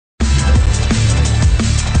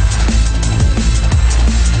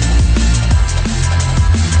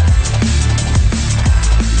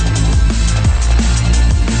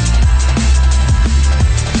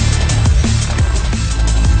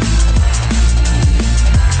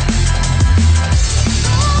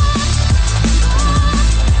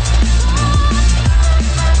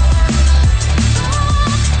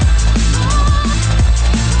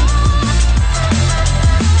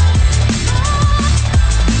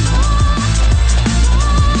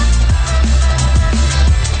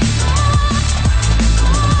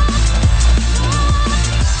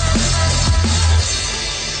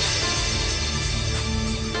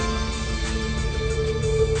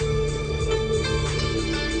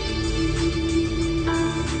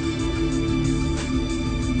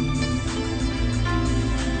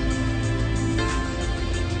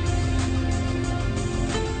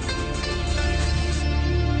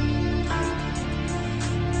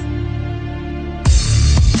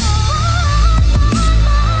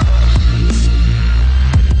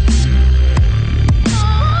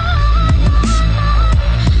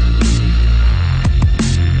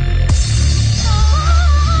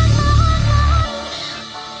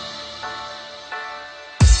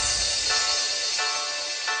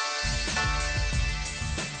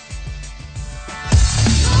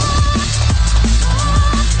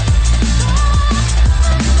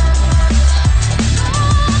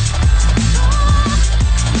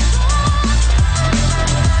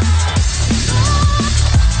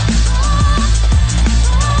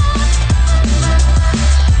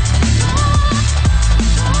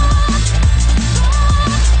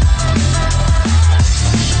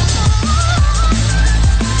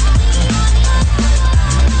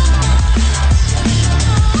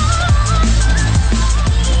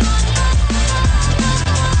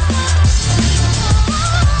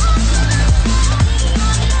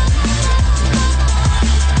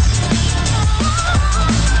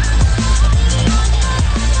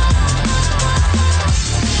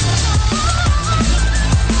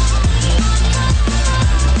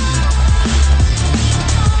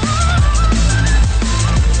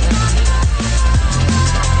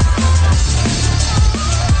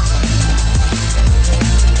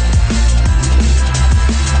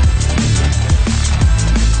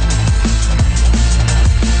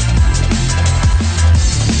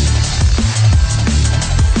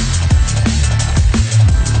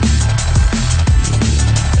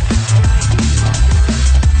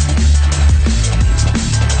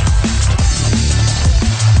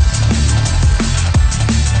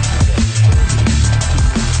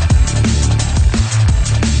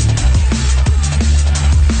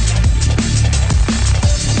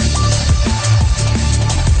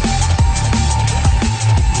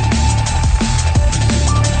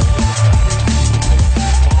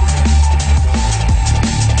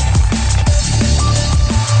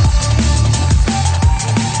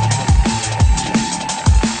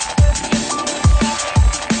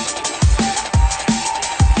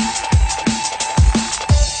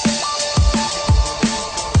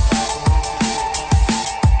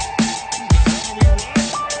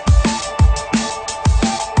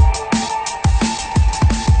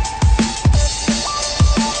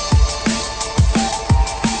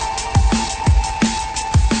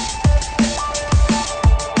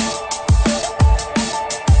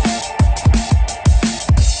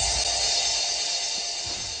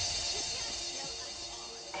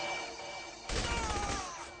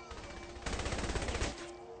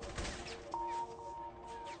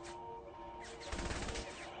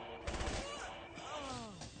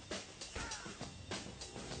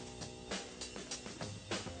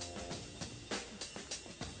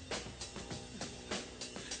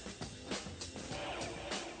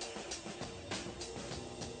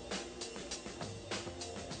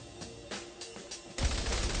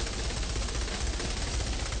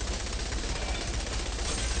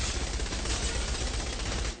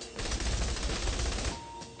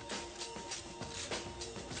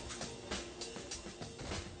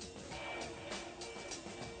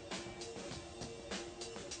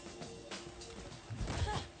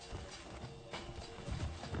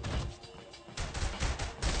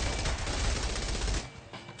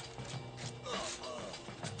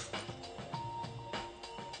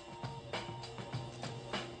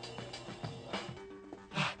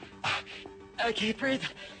I can't breathe.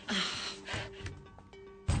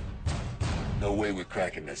 No way we're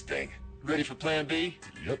cracking this thing. Ready for plan B?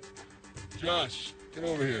 Yep. Josh, get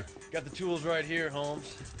over here. Got the tools right here,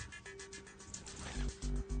 Holmes.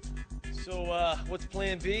 So, what's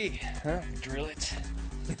plan B? Huh? Drill it?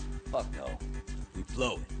 Fuck no. We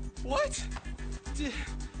blow it. What?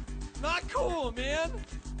 Not cool, man!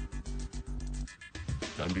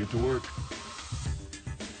 Time to get to work.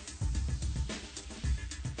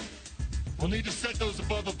 We'll need to set those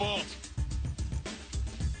above the vault.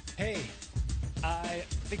 Hey, I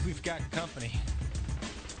think we've got company.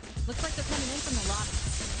 Looks like they're coming in from the lobby.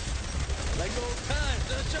 Like old times,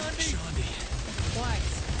 huh, Shondi? Shondi, What?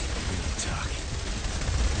 we need to talk.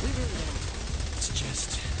 We really don't. It's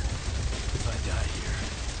just, if I die here,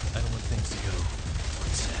 I don't want things to go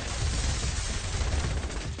unsaid.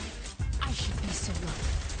 I should be so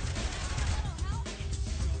lucky.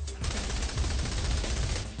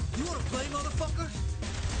 You wanna play, motherfucker?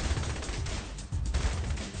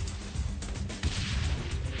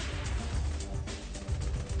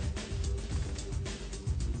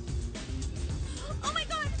 Oh my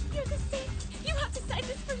god, you're the saints. You have to sign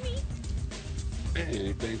this for me. Hey,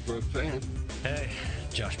 anything for a fan. Hey,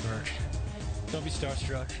 Josh Berg. Don't be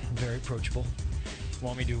starstruck. I'm very approachable.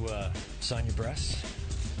 Want me to, sign your breasts?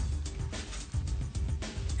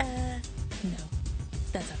 No.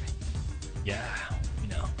 That's alright. Yeah, you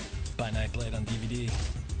know, buy Nightblade on DVD.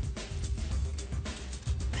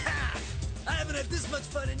 I haven't had this much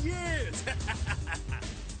fun in years!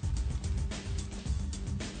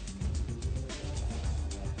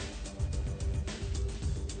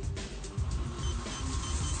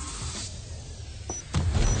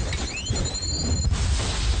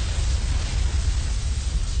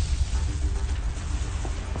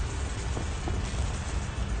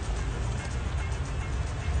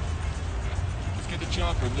 Let's get the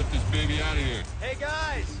chopper and lift this baby out of here. Hey,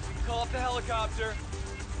 guys! Call up the helicopter.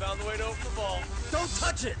 Found the way to open the vault. Don't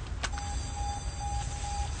touch it!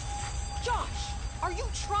 Josh, are you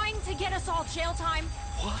trying to get us all jail time?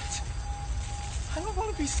 What? I don't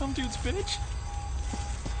want to be some dude's bitch.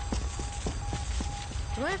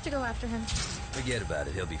 Do I have to go after him? Forget about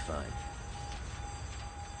it, he'll be fine.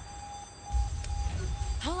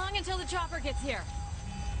 How long until the chopper gets here?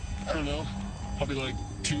 I don't know. Probably like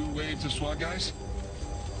 2 waves of SWAT guys.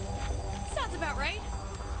 Sounds about right.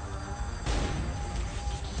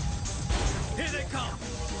 Here they come!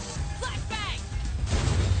 Flashbang!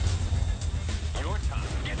 Your time.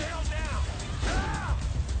 Get the hell down! Ah!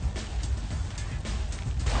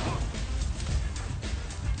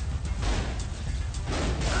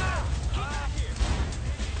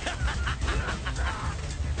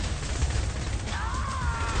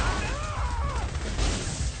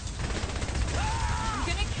 I'm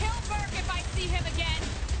gonna kill Burke if I see him again.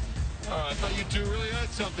 Oh, I thought you two really had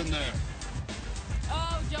something there.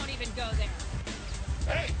 Oh, don't even go there.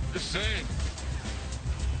 Hey, just saying.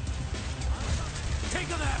 Take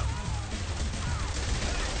him out!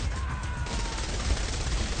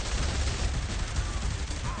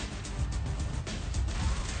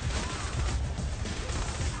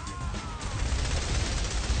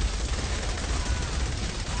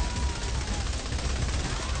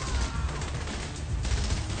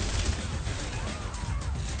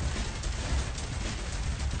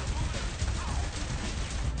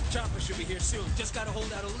 Chopper should be here soon. Just gotta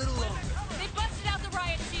hold out a little longer. They busted out the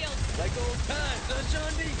riot shield. Like old times, huh,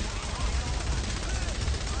 Shondi?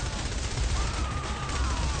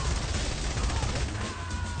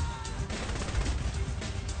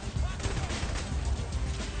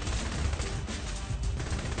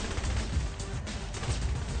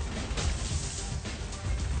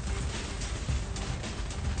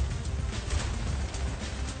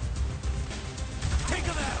 Take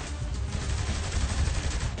him out!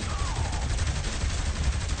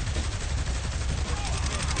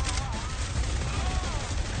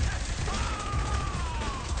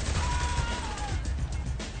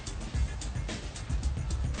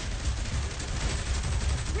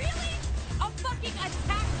 Really? A fucking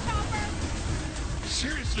attack chopper?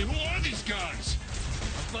 Seriously, who are these guys?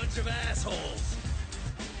 A bunch of assholes!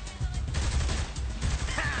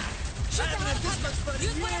 Ha! I haven't had this much fun in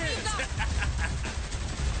Use whatever you years! got.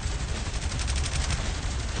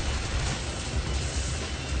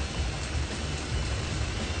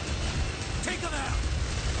 Take him out!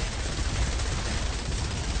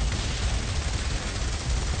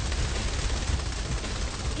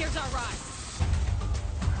 Here's our ride.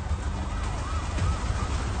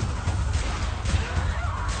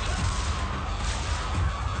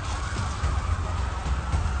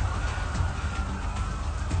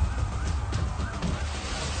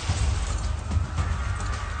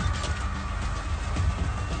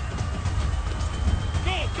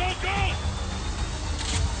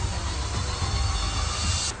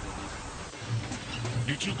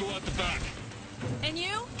 You two go out the back. And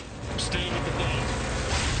you? Stay with the boat.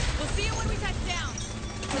 We'll see you when we touch down.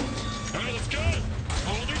 All right, let's go.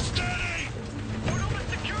 Hold her steady. Where'd all the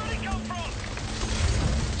security come from?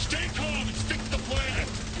 Stay calm and stick to the plan.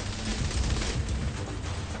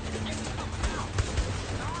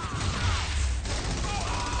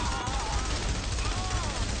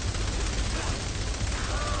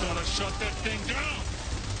 Thought I shut that thing down.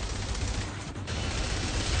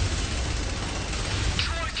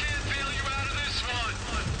 Troy can't bail you out of this one.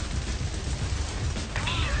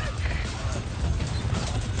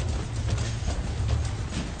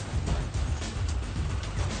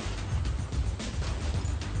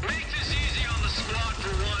 Make this easy on the squad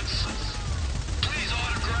for once. Please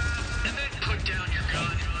autograph and then put down your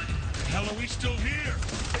gun. The hell are we still here?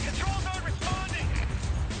 The controls aren't responding.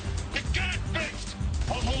 It got fixed.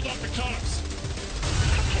 I'll hold off the cops.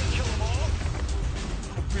 Can't kill them all.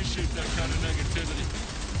 Appreciate that kind of negativity.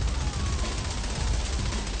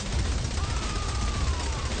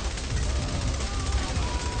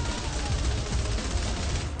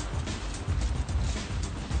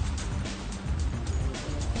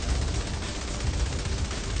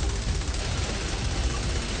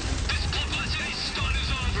 This publicity stunt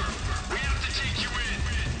is over. We have to take you in.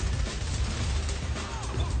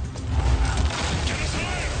 Get us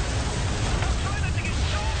higher! I'm trying not to get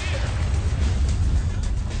shot here.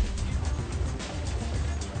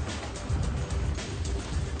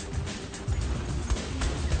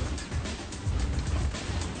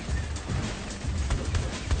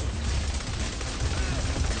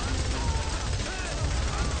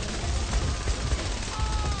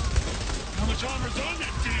 How much armor's on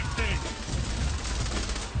that damn thing?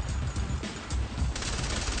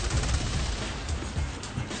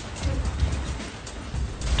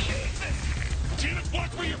 Damn it,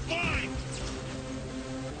 watch where you're flying!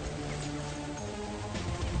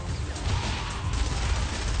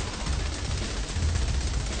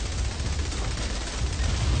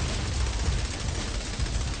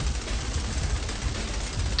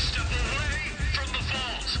 Step away from the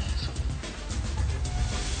vault.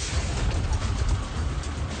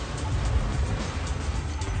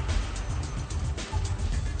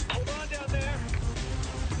 Hold on down there.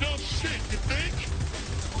 No shit, you think?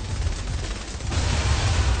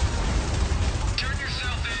 Turn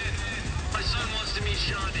yourself in. My son wants to meet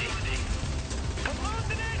Shandi. I'm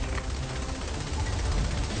losing it.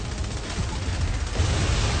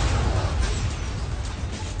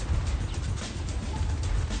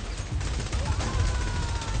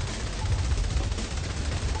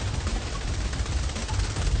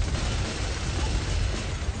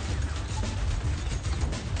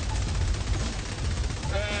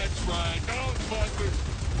 That's right, don't fuck with...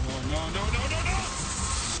 No.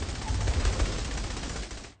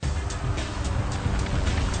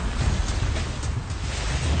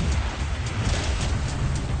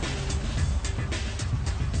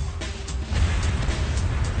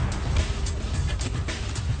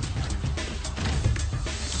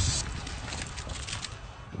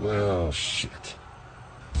 Well, shit.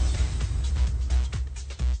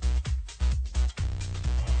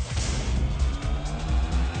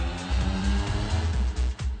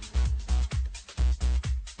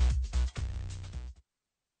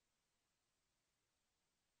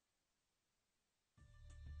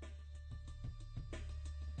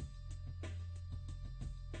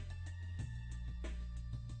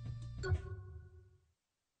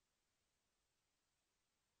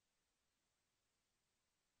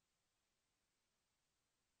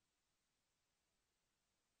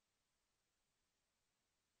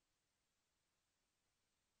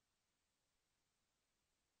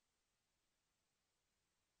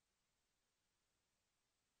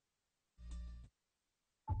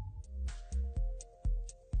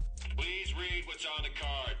 Please read what's on the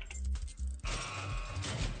card.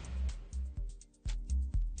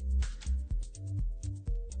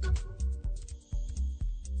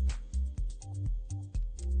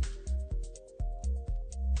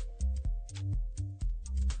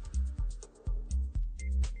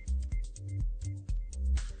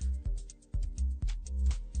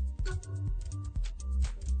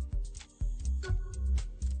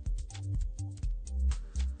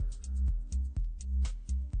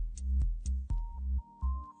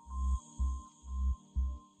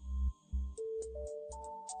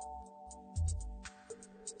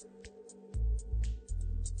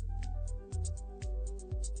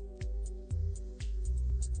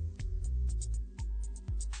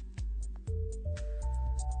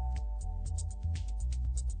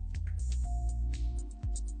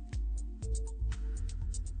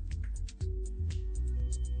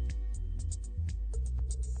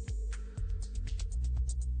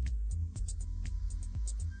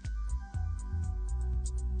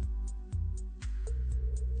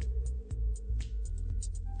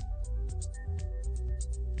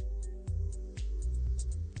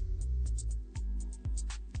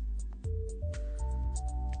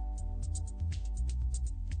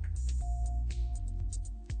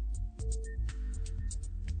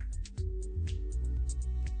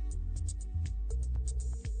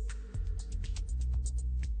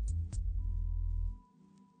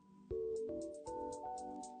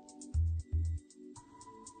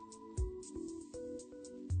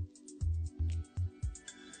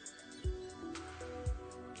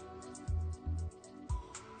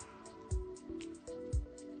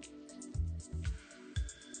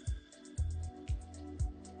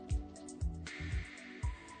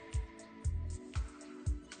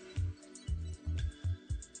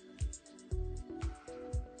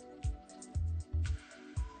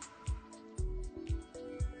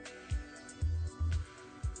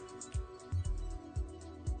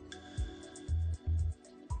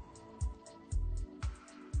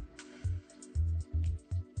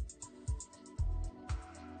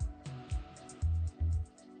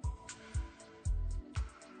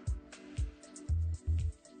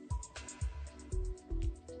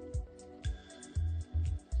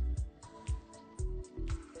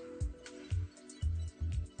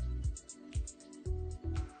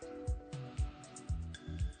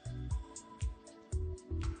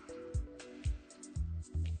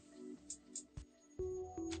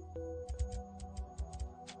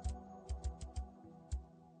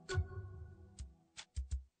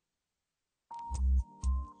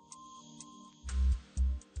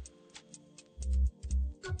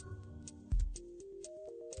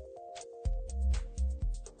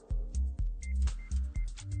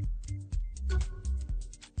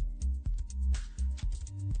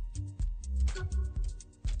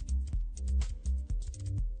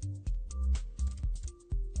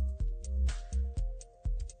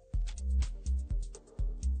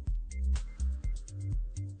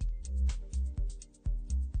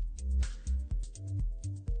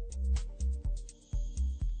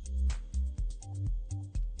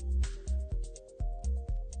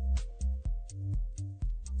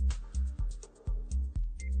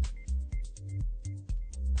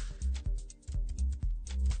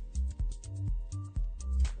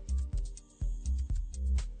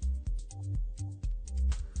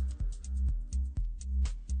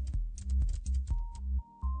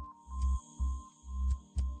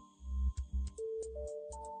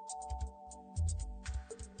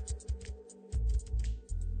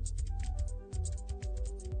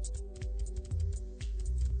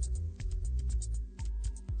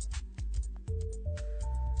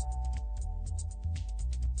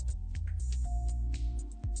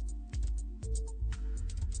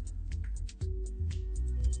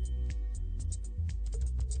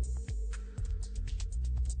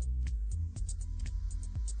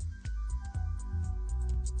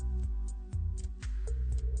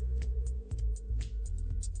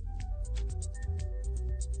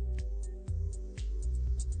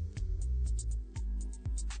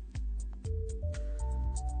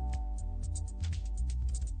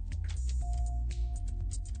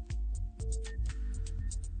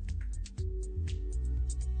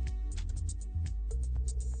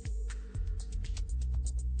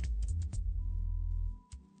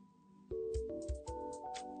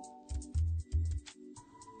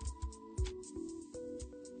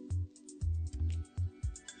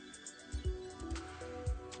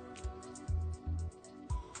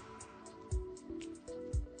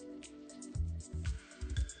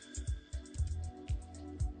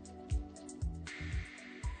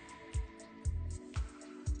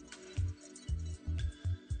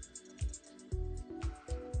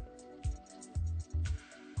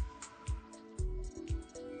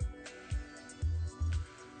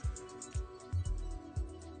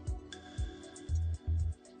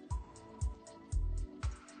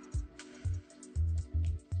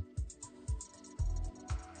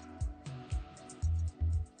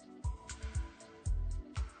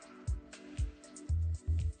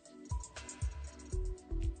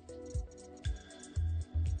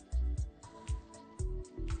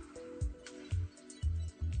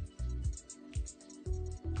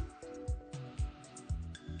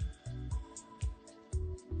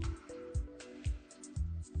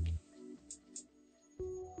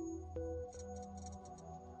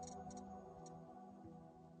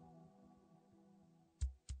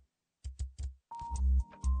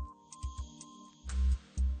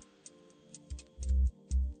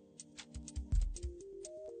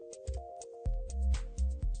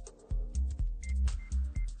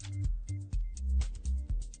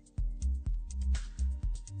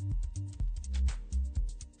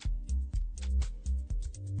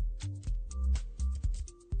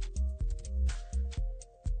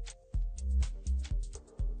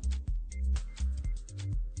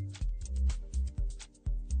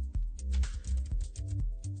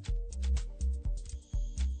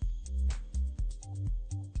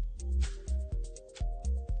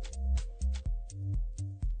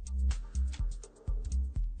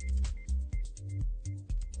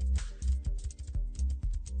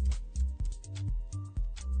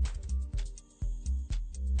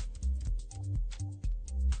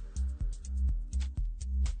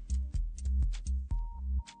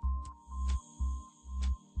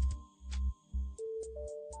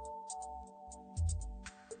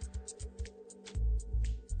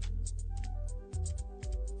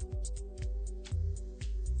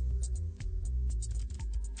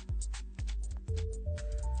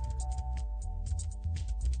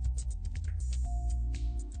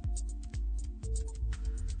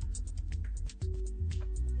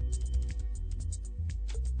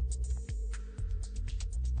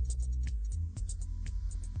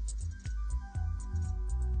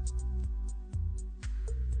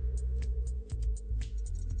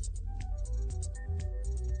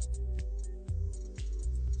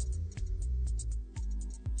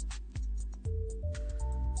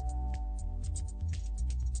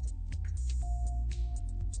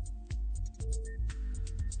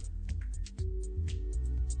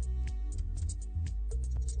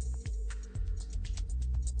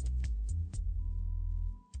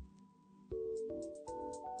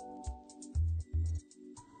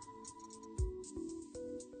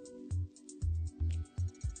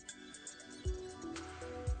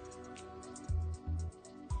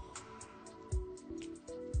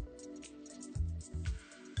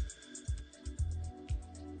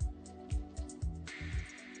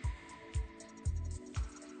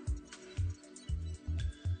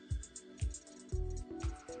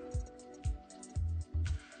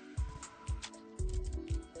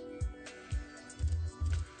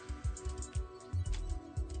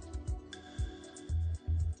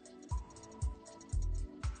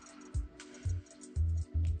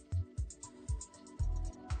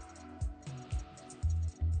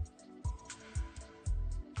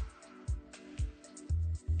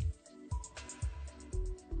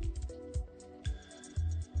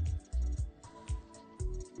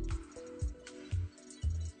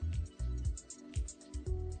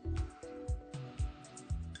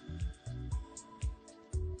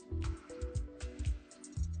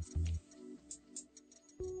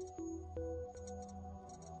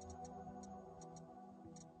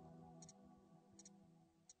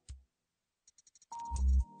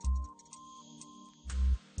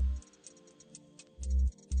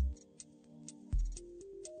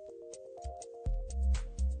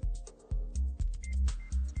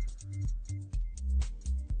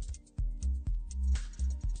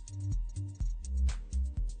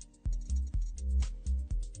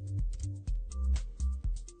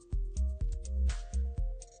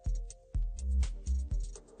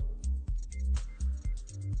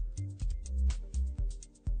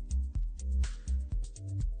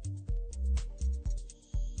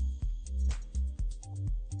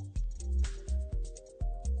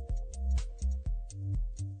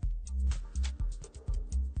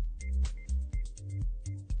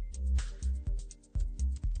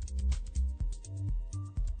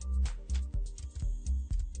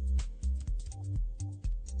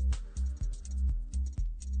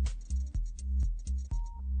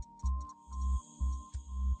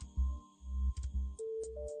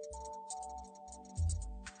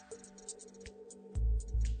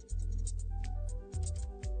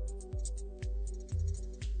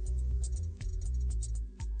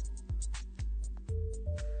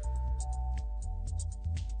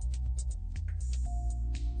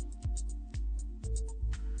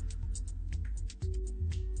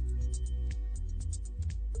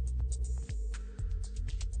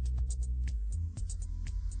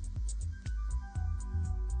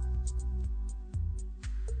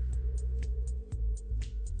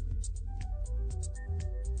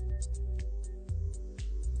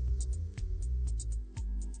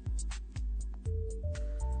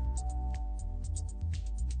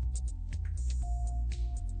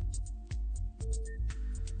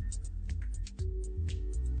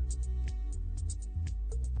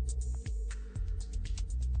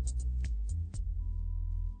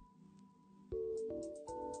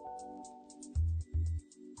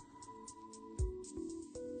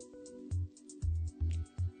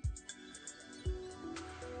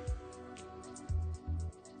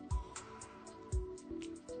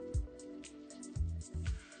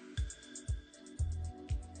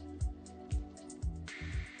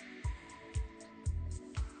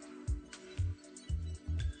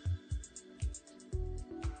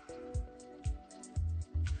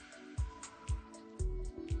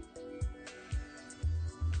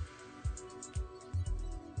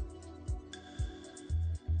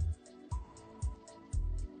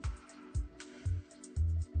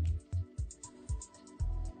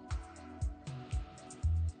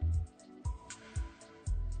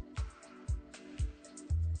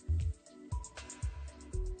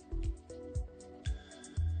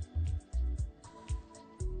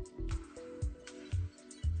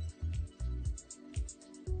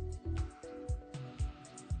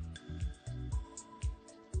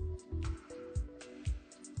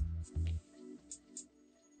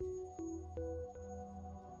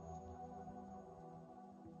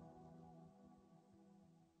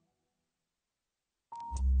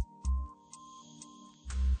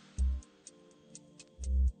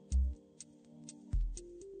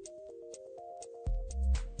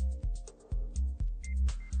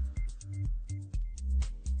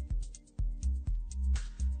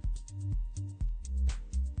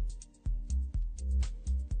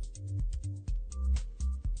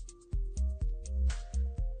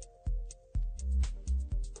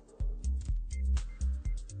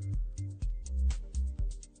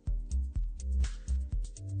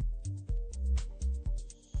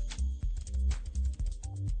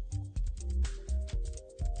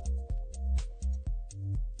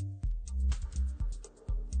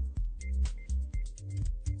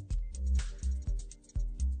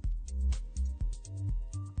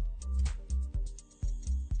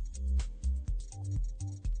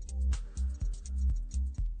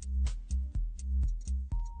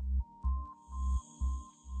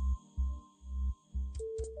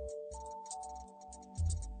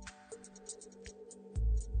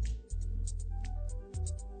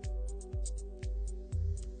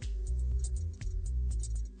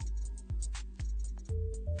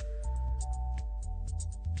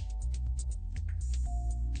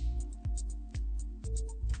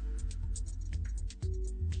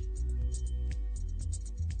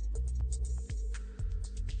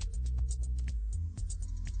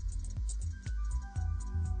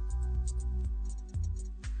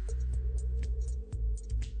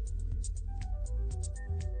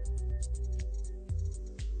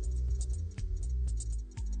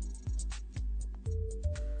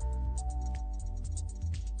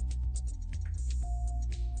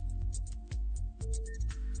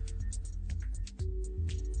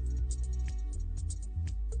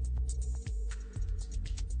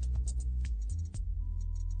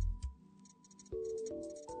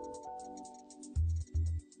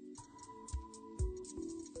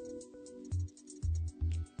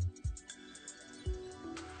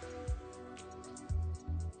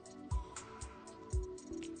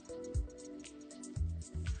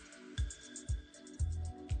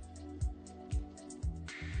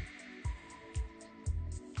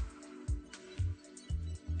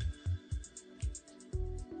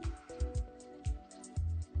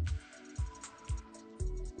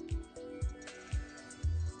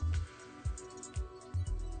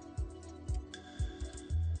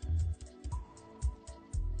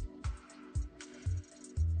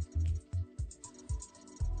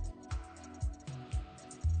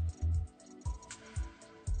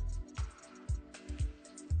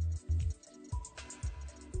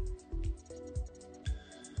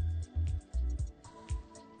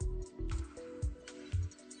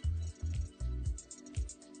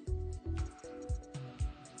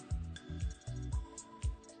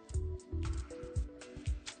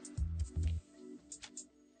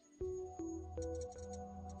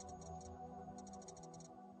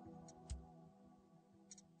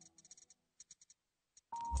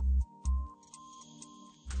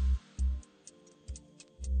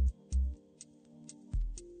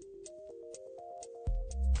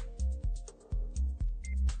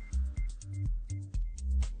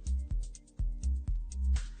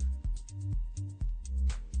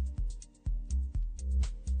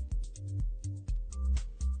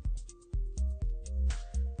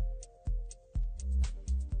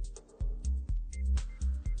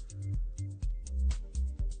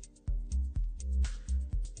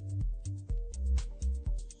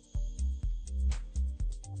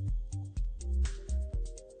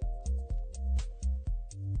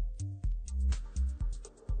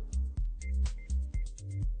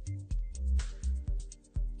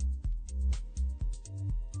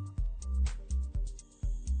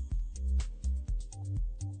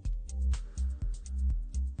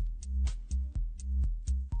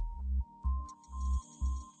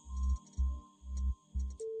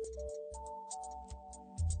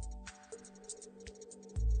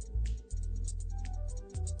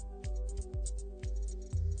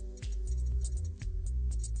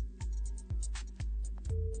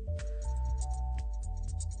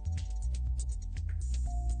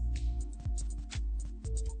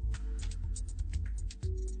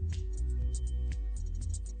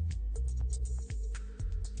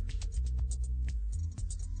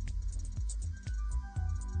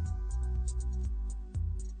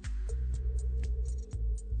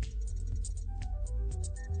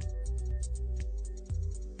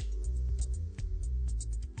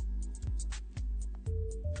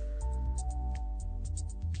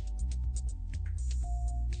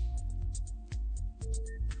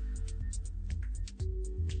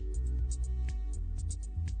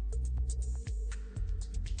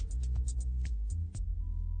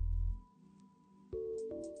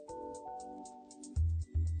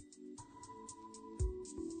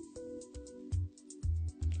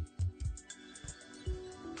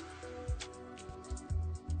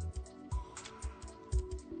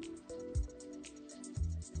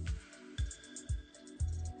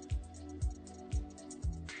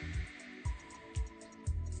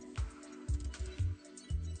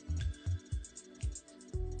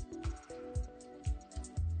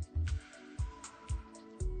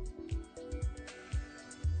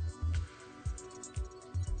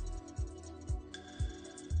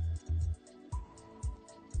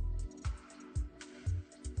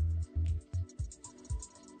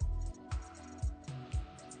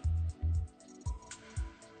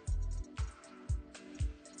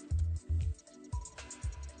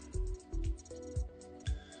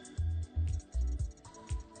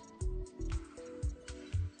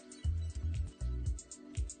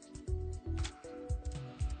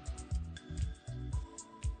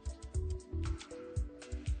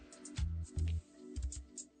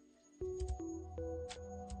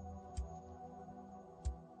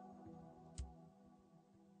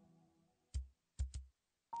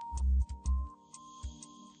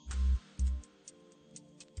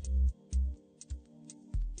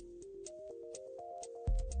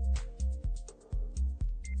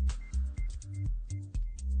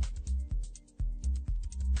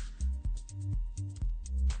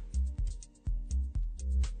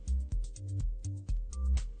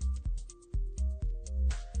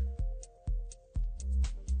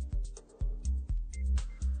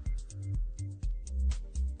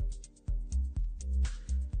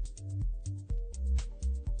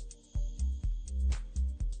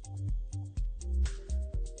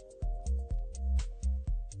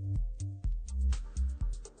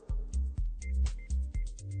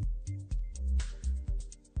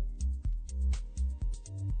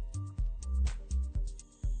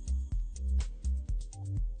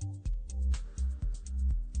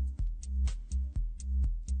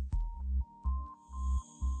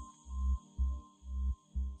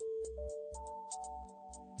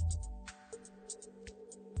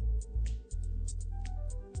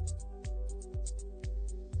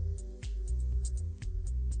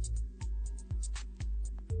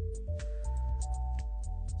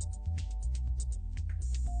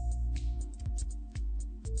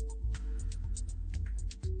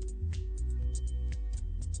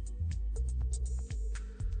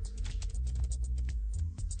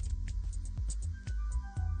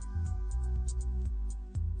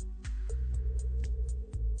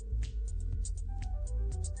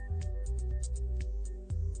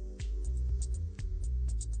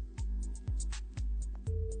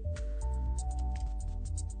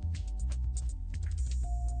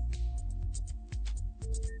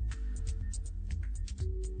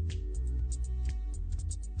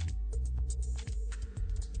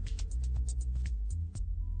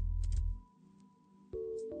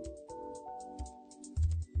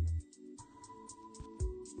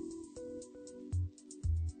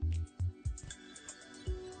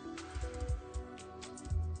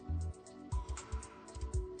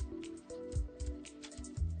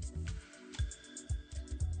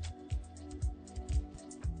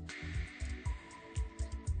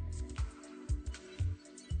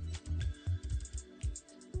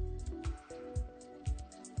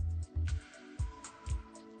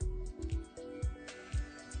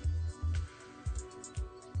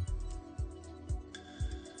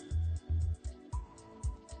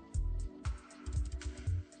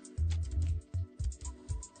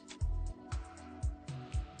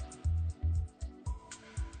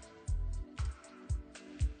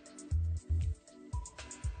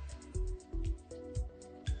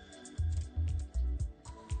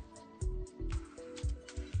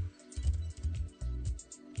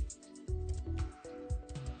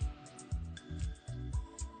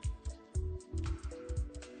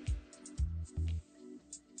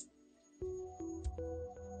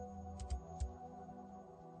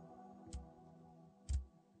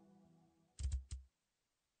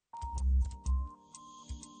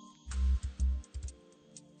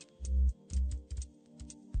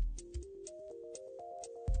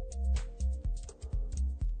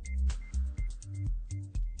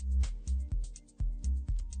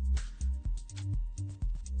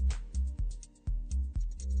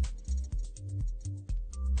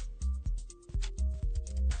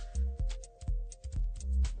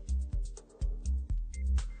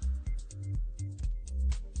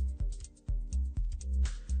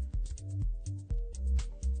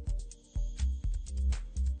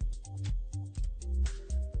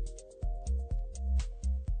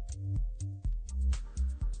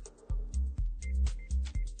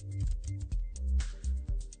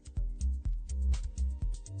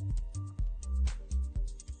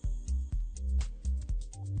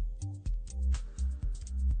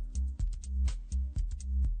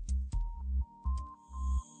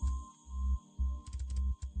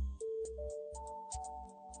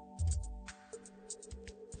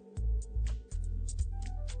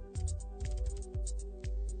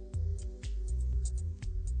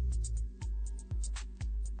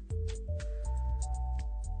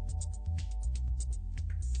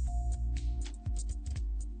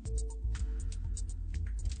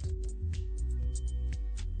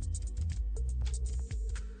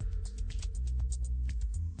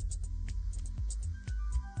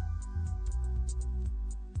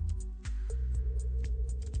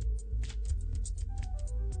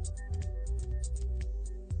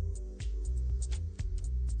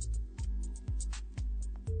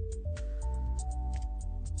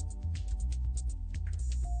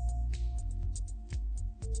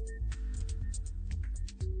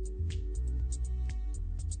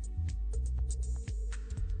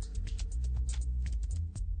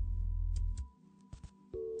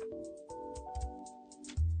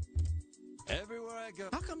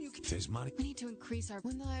 that go? How come you can... There's money. We need to increase our...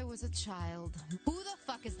 When I was a child. Who the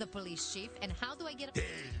fuck is the police chief, and how do I get...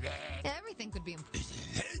 Everything could be...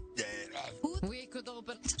 We could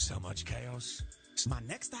open... So much chaos. My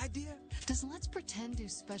next idea? Does Let's Pretend do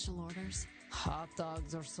special orders? Hot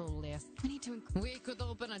dogs are so less. We need to... We could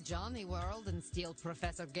open a Johnny World and steal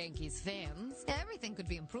Professor Genki's fans. Everything could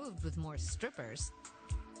be improved with more strippers.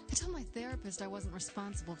 I told my therapist I wasn't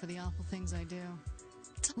responsible for the awful things I do.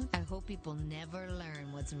 I hope people never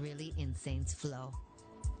learn what's really in Saints Flow.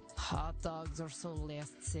 Hot dogs are so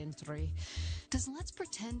last century. Does Let's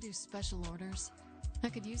Pretend do special orders? I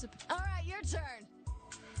could use a... All right, your turn.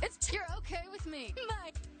 You're okay with me.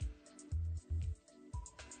 My...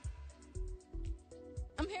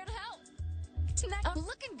 I'm here to help. I'm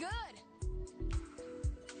looking good.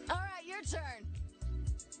 All right, your turn.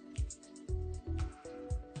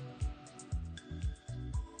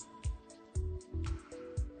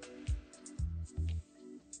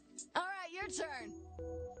 All right, your turn.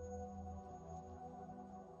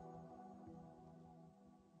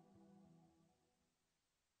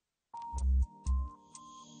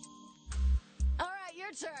 All right,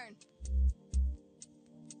 your turn.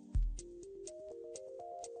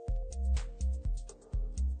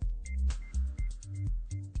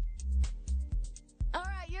 All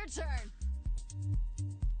right, your turn.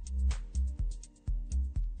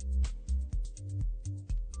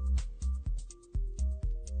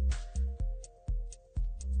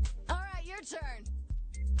 All right, your turn.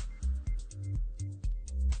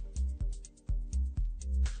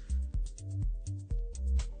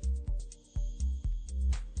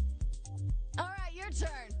 All right, your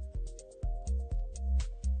turn. All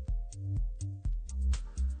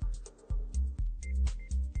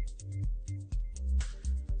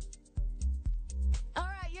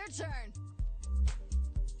right, your turn.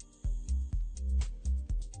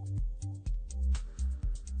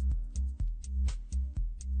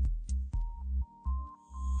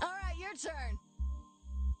 All right, your turn.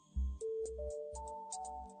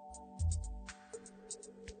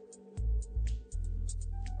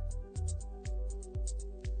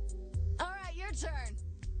 All right, your turn.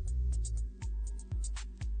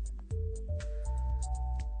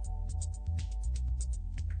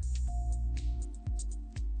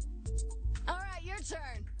 All right, your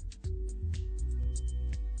turn.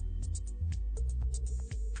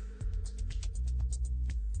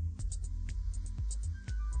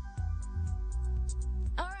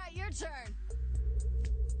 All right, your turn.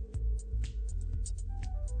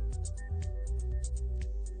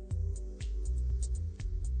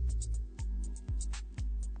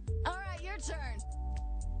 All right, your turn.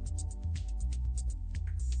 All right, your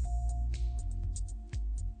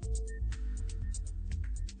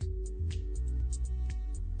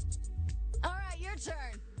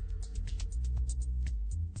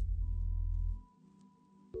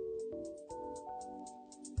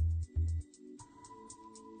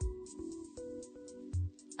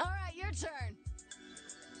All right, your turn.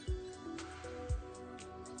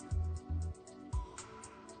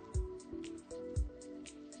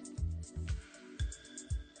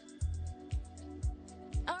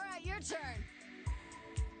 All right, your turn.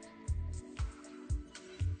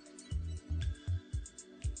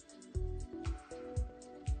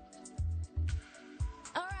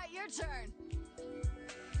 All right, your turn.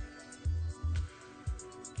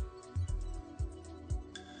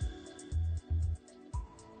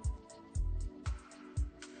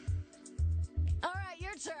 All right,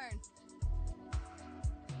 your turn.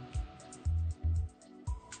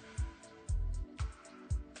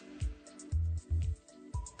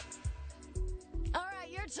 All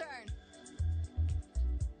right, your turn.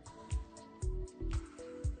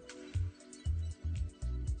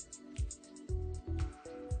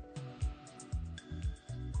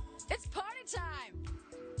 It's party time.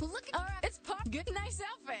 Look, all right, it's good, nice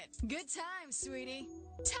outfit. Good time, sweetie.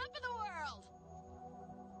 Top of the world.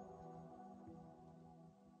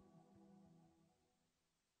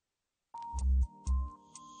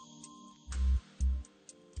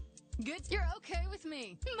 Good, you're okay with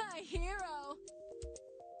me. My hero.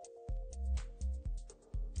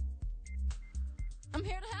 I'm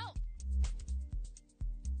here to help.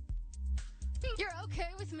 You're okay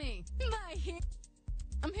with me. My hero.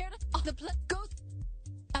 I'm here to go.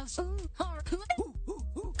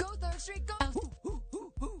 Go 3rd Street. Go.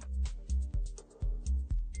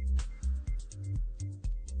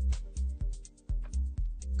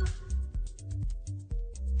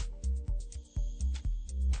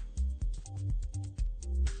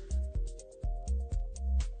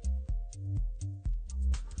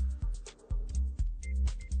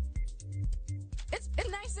 It's a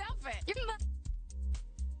nice outfit.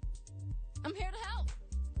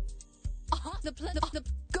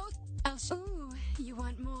 Go. Ooh, you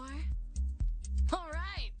want more? All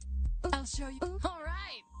right. I'll show you. All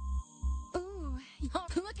right. Ooh,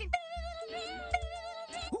 look at.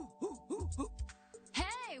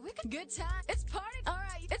 Hey, we could good time. It's party. All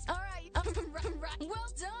right. It's all right. Right. Well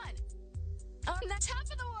done. Now top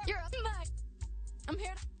of the world. You're up. I'm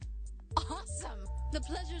here. Awesome. The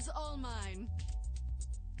pleasure's all mine.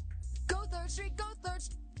 Go 3rd Street. Go 3rd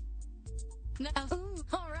Street. Now, ooh,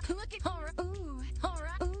 all right. Look at. All right. Ooh, all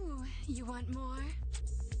right. Ooh, you want more?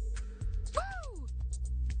 Woo!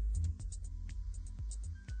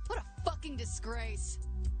 What a fucking disgrace.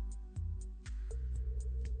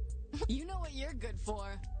 You know what you're good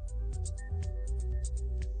for.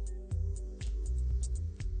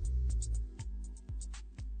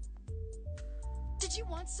 Did you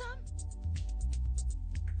want some?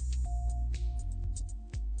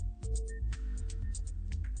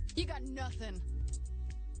 You got nothing.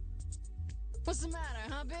 What's the matter,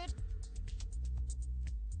 huh, bitch?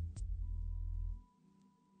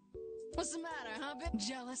 What's the matter, huh, bitch?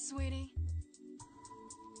 Jealous, sweetie?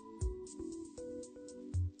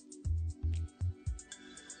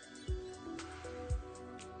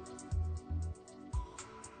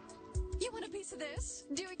 You want a piece of this?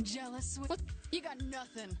 Do you jealous? What? You got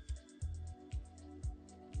nothing.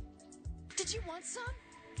 Did you want some?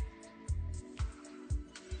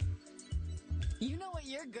 You know what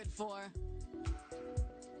you're good for.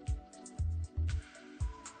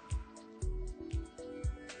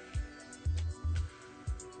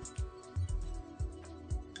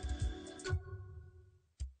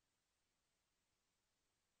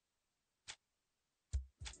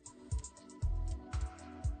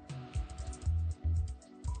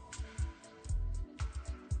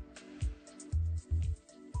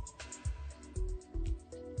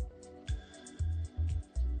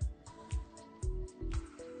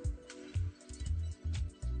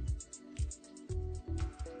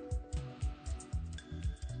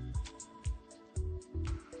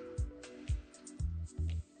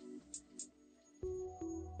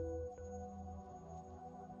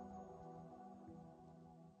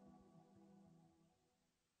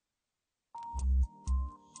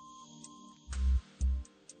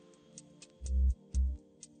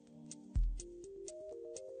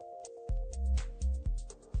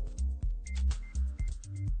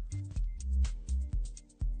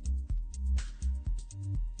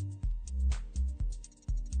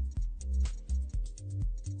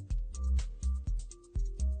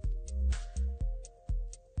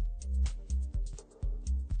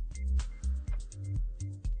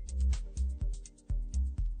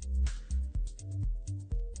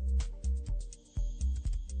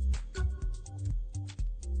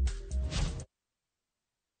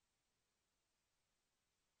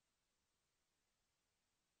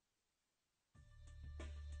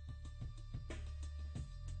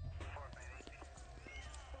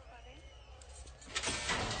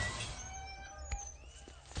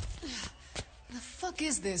 The fuck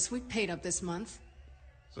is this? We paid up this month.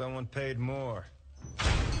 Someone paid more.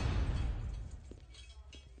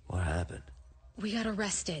 What happened? We got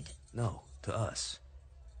arrested. No, to us.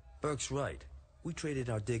 Burke's right. We traded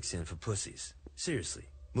our dicks in for pussies. Seriously.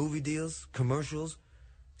 Movie deals, commercials.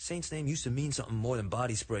 Saint's name used to mean something more than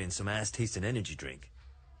body spray and some ass-tasting energy drink.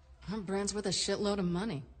 Our brand's worth a shitload of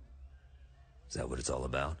money. Is that what it's all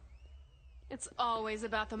about? It's always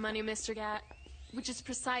about the money, Mr. Gat. Which is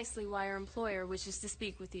precisely why our employer wishes to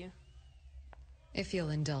speak with you. If you'll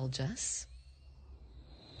indulge us.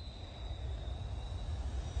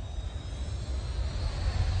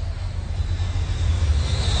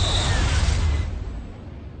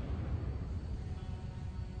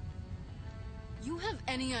 You have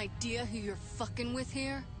any idea who you're fucking with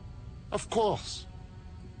here? Of course.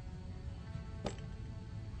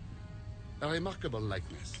 A remarkable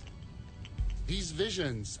likeness. These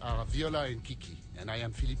visions are Viola and Kiki, and I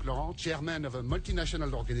am Philippe Laurent, chairman of a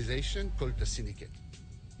multinational organization called the Syndicate.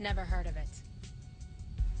 Never heard of it.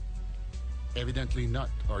 Evidently not,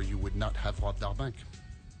 or you would not have robbed our bank.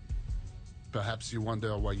 Perhaps you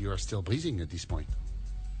wonder why you are still breathing at this point.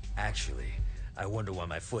 Actually, I wonder why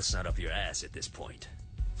my foot's not up your ass at this point.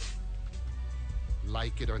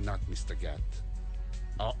 Like it or not, Mr. Gat,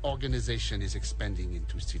 our organization is expanding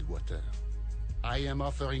into Stillwater. I am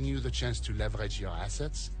offering you the chance to leverage your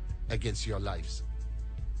assets against your lives.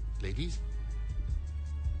 Ladies?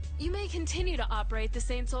 You may continue to operate the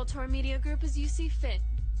Saint Soltor Media Group as you see fit,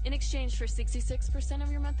 in exchange for 66%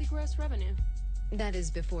 of your monthly gross revenue. That is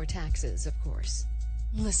before taxes, of course.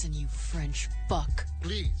 Listen, you French fuck.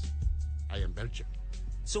 Please. I am Belgian.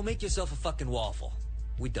 So make yourself a fucking waffle.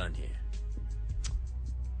 We done here.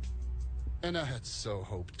 And I had so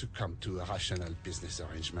hoped to come to a rational business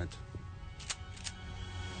arrangement.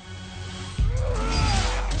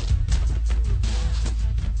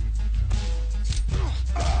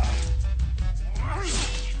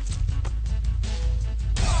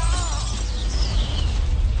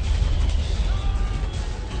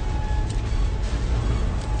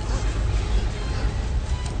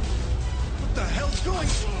 What the hell's going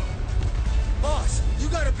on? Boss, you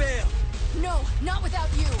gotta bail! No, not without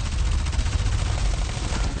you.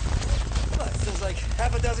 What, there's like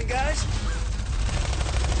half a dozen guys?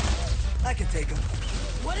 I can take them.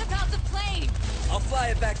 What about the plane? I'll fly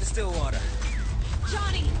it back to Stillwater.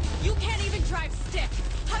 Johnny, you can't even drive stick.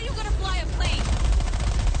 How you gonna fly a plane?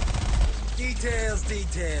 Details,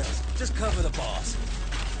 details. Just cover the boss.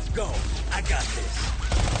 Go. I got this.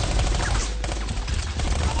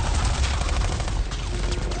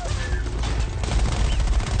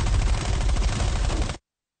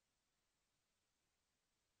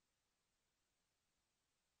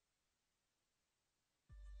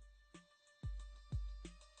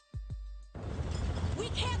 We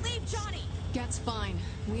can't leave Johnny. That's fine.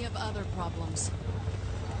 We have other problems.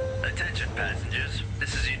 Attention passengers,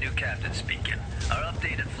 this is your new captain speaking. Our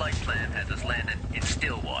updated flight plan has us landing in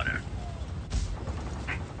Stillwater.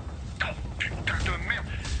 Oh, putain de merde!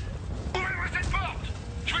 Ouvrez-moi cette porte!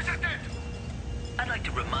 Je veux sa tête! I'd like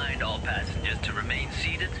to remind all passengers to remain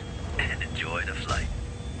seated and enjoy the flight.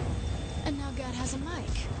 And now God has a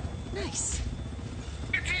mic. Nice.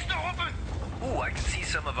 It is not open! Ooh, I can see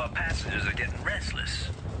some of our passengers are getting restless.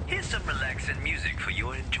 Here's some relaxing music for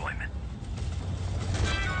your enjoyment.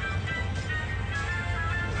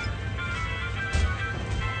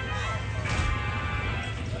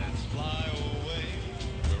 Let's fly away.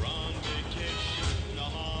 We're on vacation, a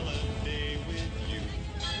holiday with you.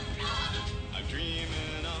 I'm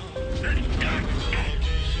dreaming of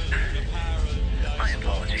location, a paradise. My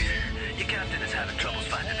apologies. Your captain is having troubles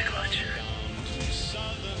finding the clutch. Down to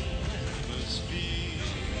southern hemispheres,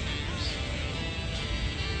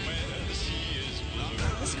 where the sea is blue,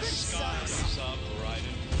 This the script skies sucks. are bright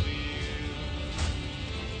and clear.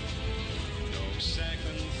 No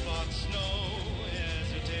second thoughts, no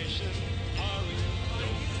hesitation. Hurry,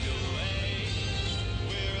 don't delay.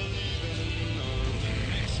 We're leaving on the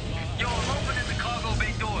next flight. Yo, I'm opening the cargo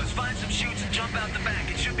bay doors. Find some chutes and jump out the back.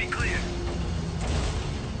 It should be clear.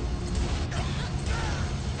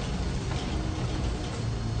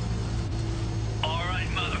 All right,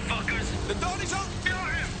 motherfuckers. The door is on! Get on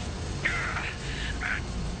him!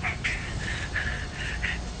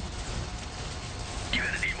 You're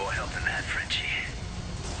gonna need more help than that, Frenchie.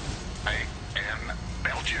 I am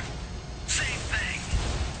Belgian. Same thing.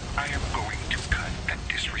 I am going to cut that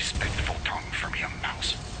disrespectful tongue from your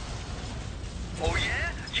mouth. Oh,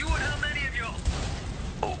 yeah? You and how many of your...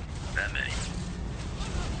 Oh, that many.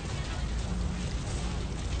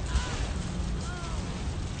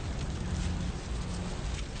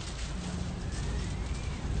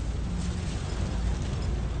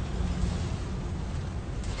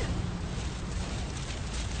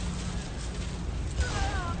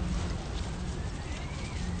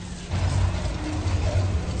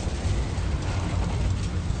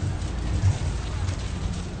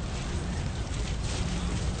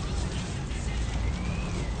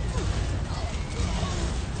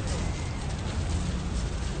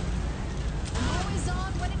 I'm always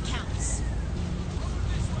on when it counts.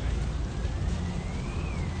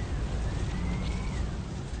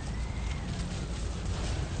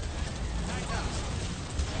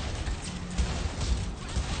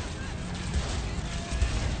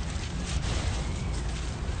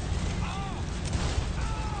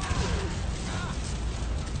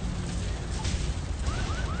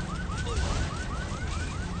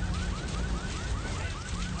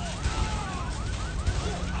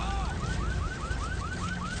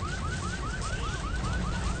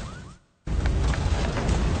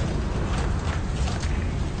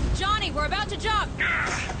 Johnny, we're about to jump.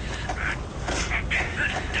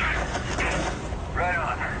 Right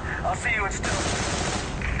on. I'll see you in Still.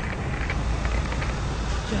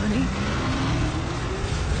 Johnny?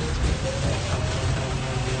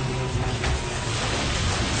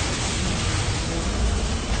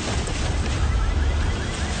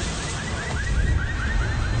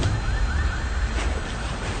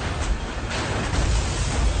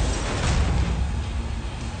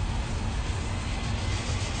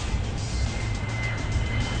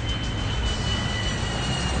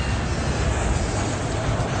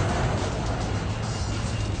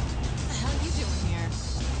 What the hell are you doing here?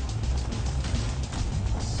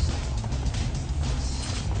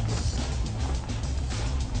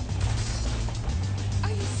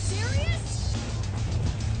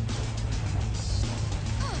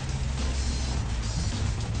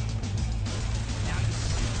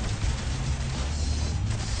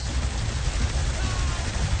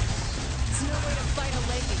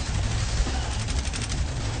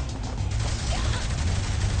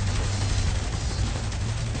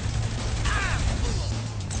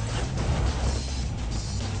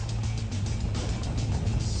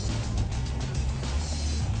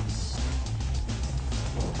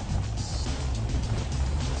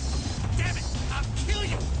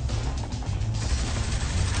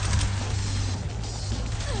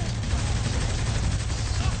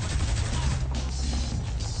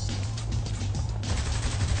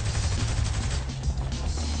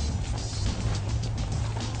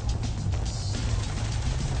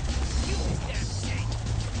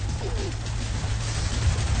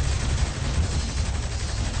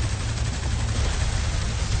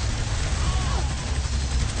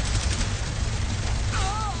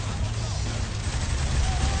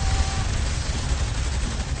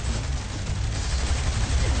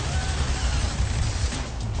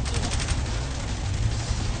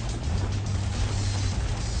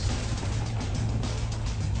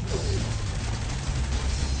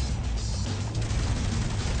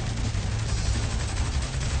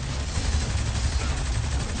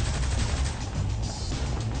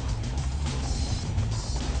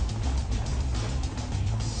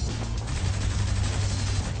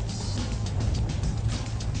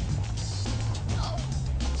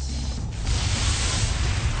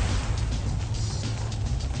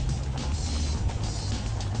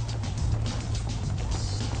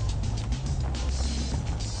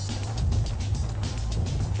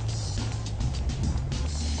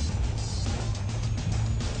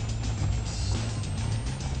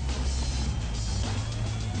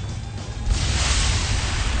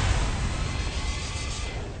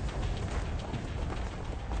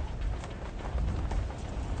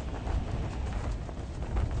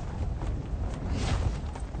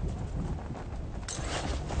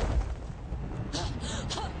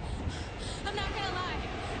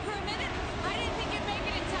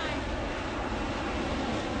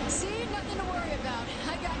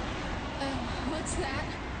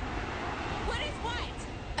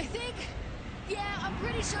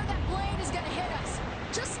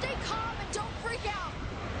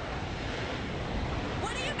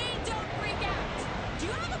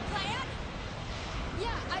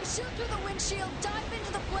 Shoot through the windshield, dive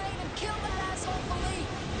into the plane, and kill that asshole Philippe!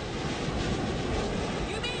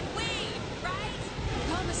 You mean we, right?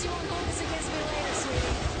 Promise you won't hold this against me later,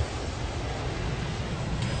 sweetie.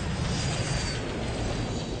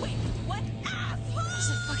 Wait, what asshole? This is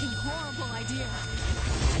a fucking horrible idea.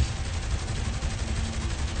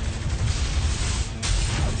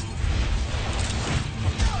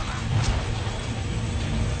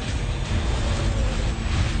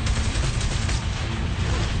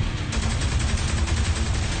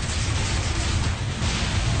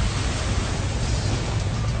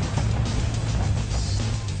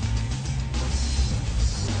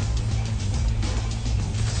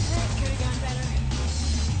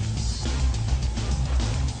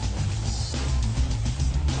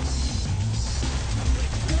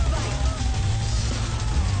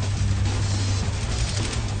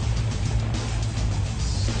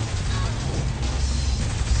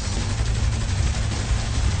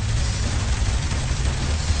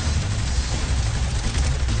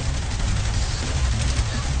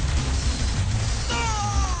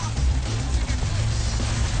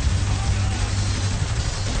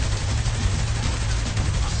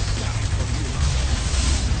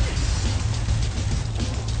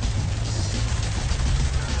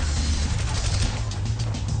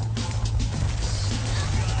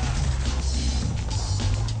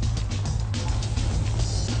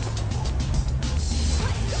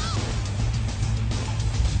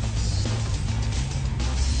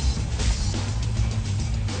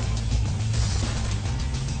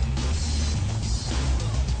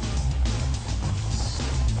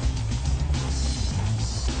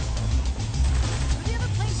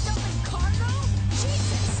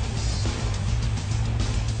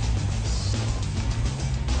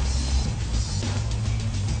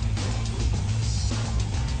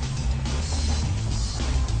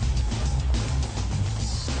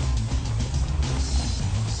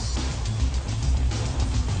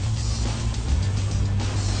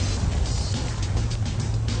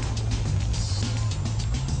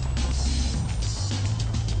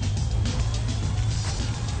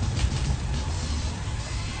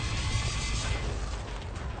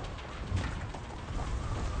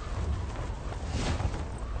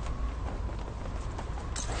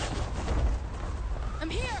 I'm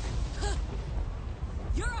here!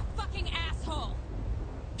 You're a fucking asshole!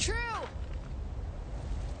 True!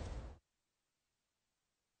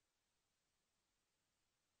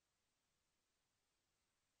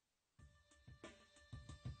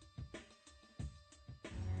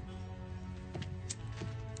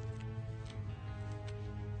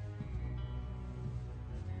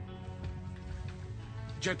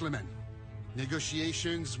 Gentlemen,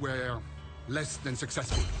 negotiations were less than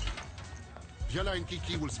successful. Viola and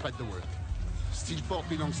Kiki will spread the word. Steelport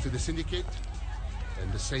belongs to the Syndicate, and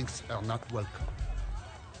the Saints are not welcome.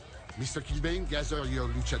 Mr. Kilbane, gather your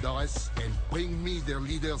luchadores and bring me their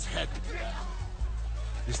leader's head.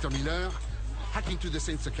 Mr. Miller, hack into the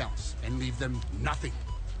Saints' accounts and leave them nothing.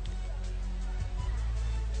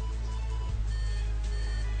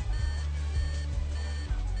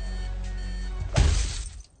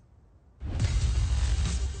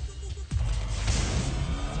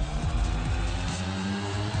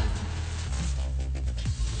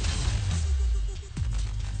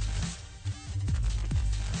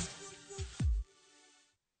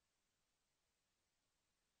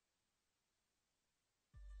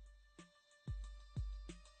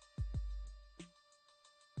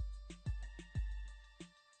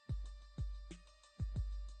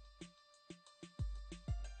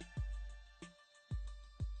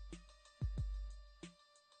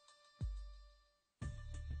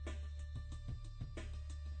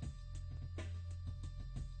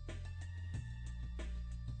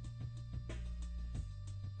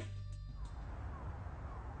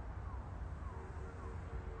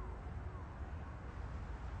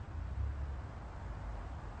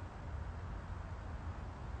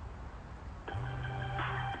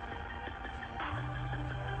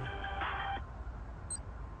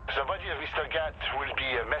 The body of Mr. Gat will be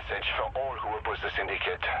a message for all who oppose the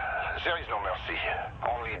Syndicate. There is no mercy,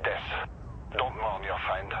 only death. Don't mourn your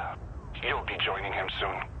friend. You'll be joining him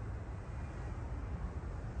soon.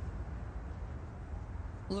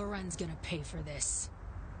 Loren's gonna pay for this.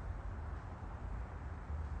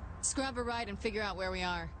 Let's grab a ride and figure out where we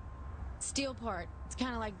are. Steelport. It's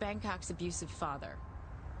kind of like Bangkok's abusive father.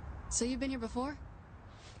 So you've been here before?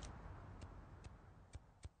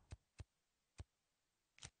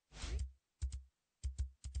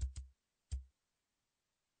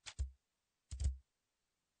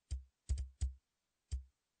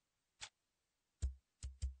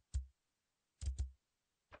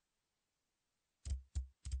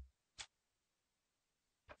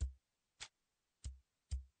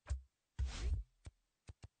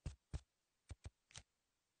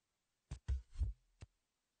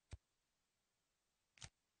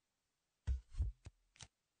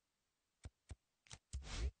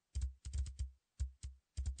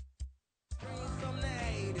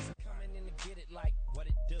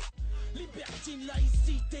 machine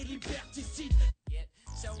laïcité, liberticide.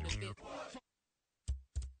 Sur le bit.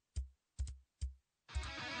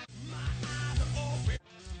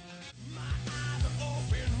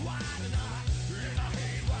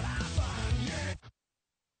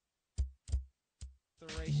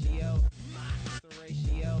 The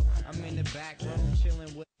ratio. I'm in the back room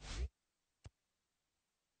chilling with.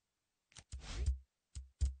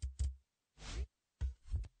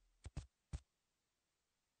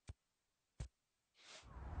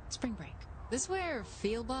 Spring break. This where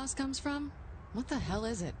Field Boss comes from? What the hell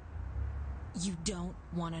is it? You don't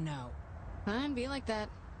want to know. Fine, be like that.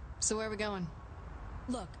 So where are we going?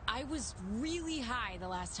 Look, I was really high the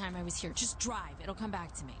last time I was here. Just drive. It'll come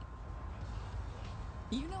back to me.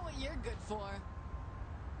 You know what you're good for.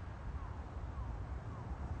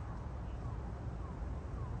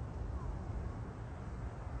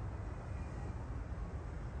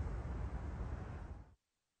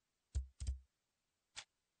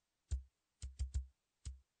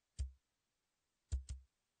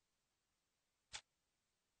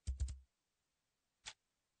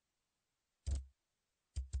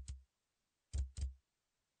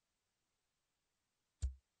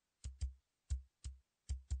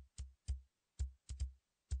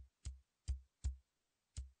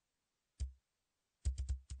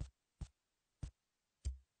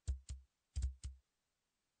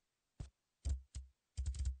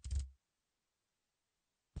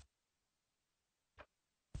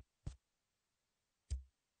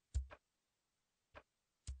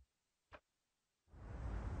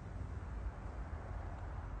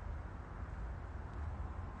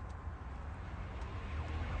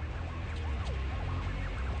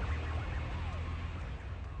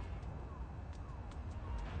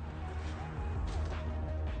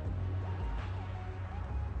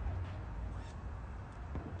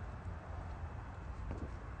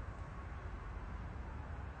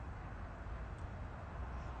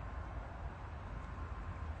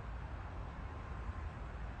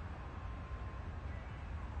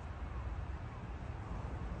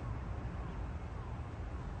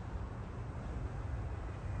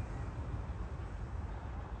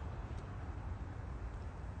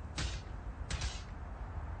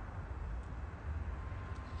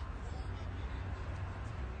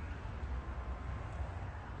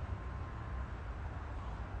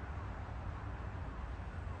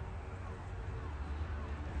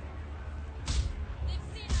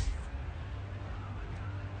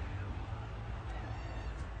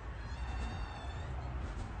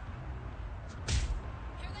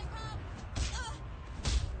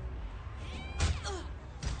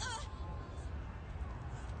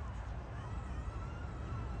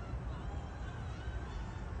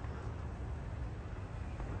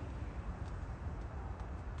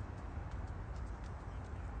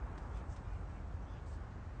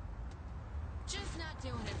 Just not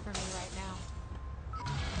doing it for me right now.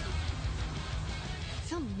 I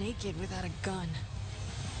feel naked without a gun.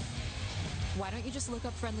 Why don't you just look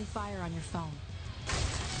up friendly fire on your phone?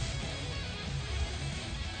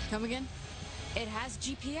 Come again? It has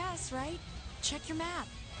GPS, right? Check your map.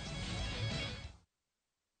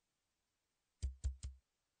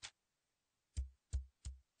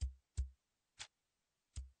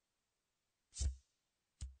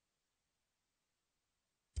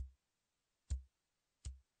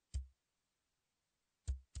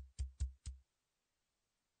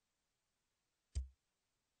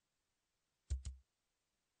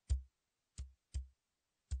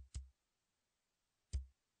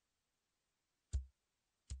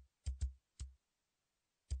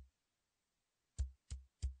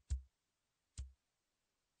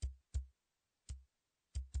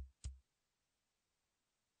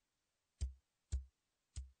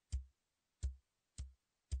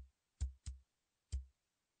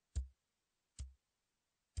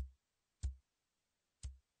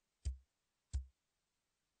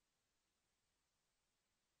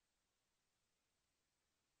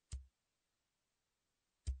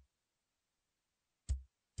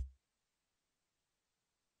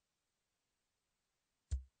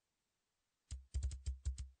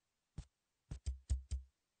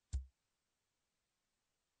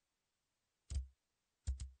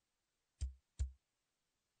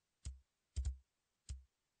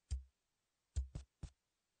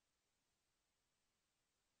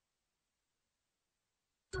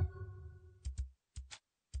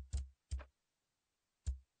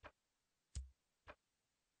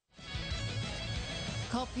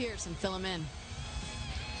 Call Pierce and fill him in.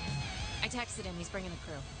 I texted him. He's bringing the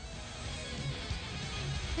crew.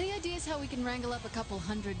 Any ideas how we can wrangle up a couple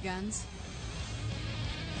hundred guns?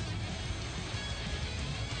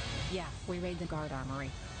 Yeah, we raid the guard armory.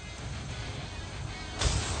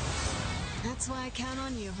 That's why I count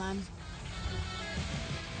on you, hon.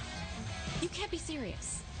 You can't be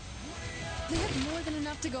serious. We have more than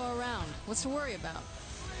enough to go around. What's to worry about?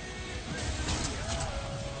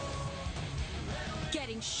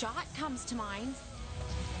 Getting shot comes to mind.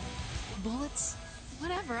 Bullets?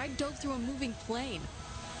 Whatever, I dove through a moving plane.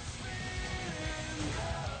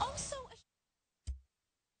 Also,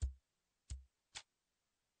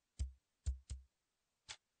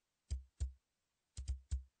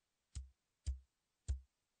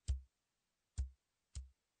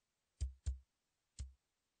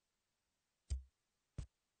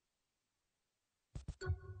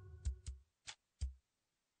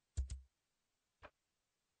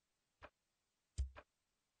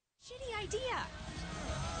 shitty idea.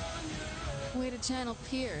 Way to channel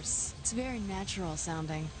Pierce. It's very natural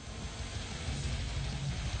sounding.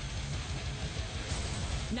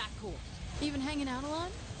 Not cool. Even hanging out a lot?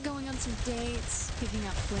 Going on some dates? Picking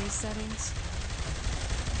up place settings?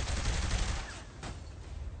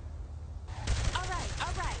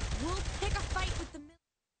 Alright. We'll pick a fight with the military.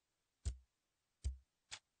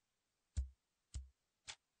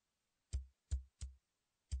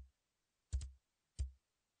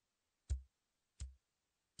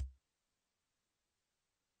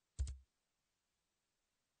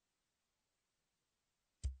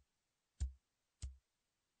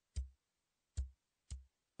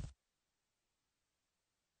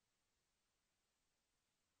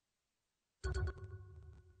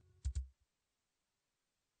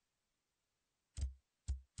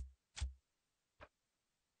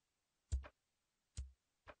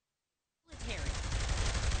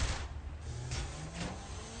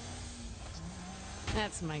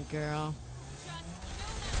 That's my girl.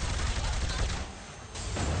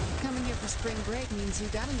 Coming here for spring break means you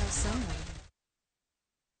gotta know someone.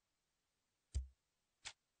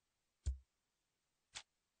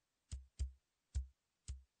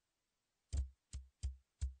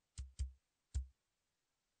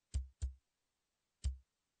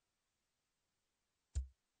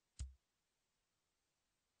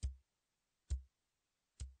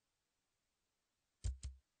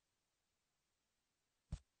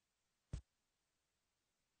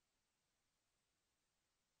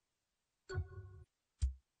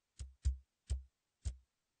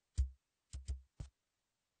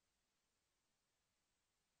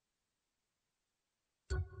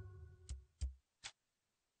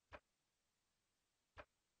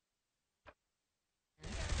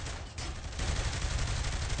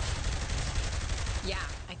 Yeah,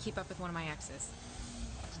 I keep up with one of my exes.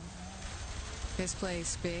 This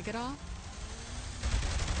place big at all?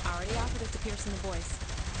 I already offered it to Pierce and the boys.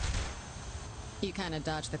 You kinda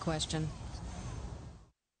dodged the question.